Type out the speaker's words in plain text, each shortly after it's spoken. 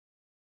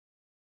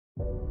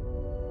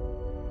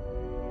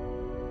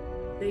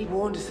They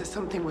warned us that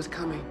something was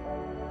coming.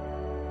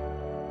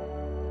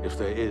 If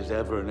there is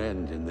ever an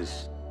end in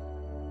this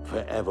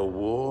forever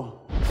war,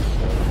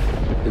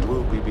 it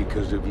will be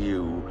because of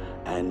you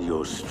and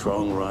your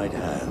strong right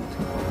hand.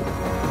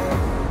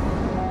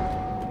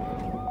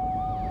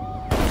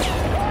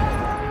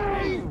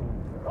 Hey!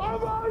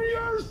 I'm on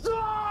your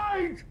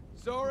side!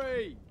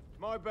 Sorry,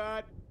 my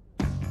bad.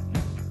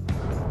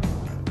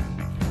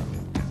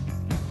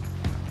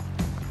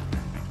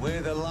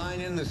 We're the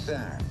line in the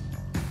sand.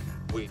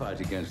 We fight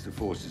against the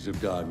forces of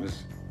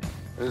darkness.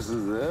 This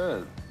is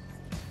it.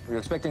 We're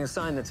expecting a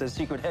sign that says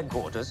secret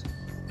headquarters.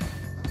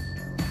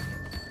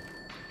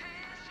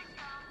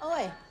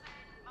 Oi,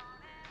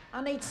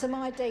 I need some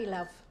ID,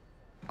 love.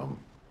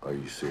 Are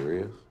you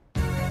serious?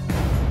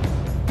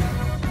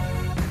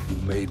 You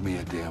made me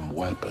a damn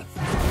weapon.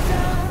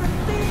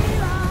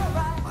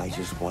 I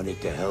just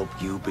wanted to help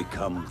you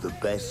become the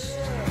best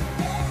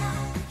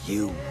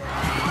you.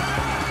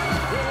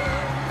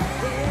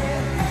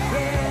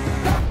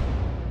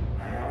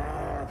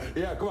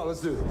 Yeah, come on,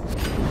 let's do it.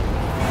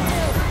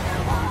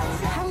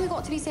 Haven't we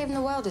got to be saving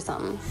the world or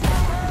something?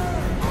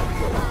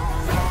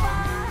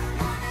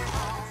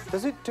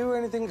 Does it do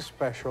anything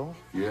special?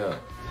 Yeah.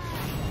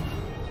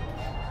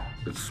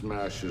 It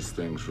smashes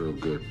things real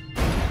good.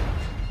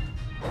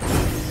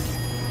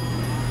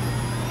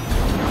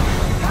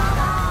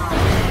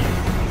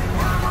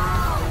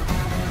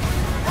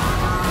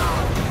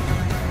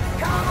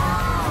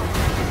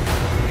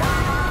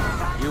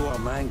 You are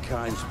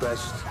mankind's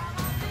best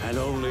and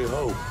only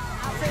hope.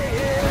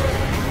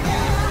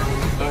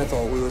 I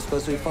thought we were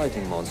supposed to be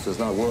fighting monsters,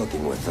 not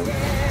working with them.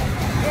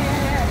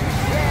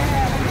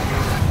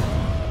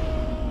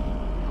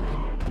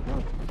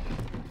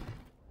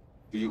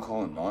 Who you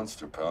calling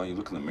monster, pal? You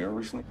look in the mirror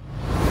recently?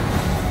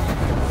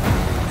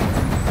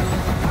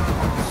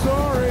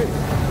 Sorry!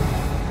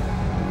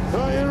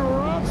 I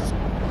interrupt!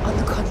 On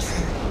the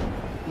contrary,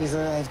 you've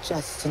arrived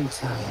just in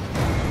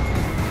time.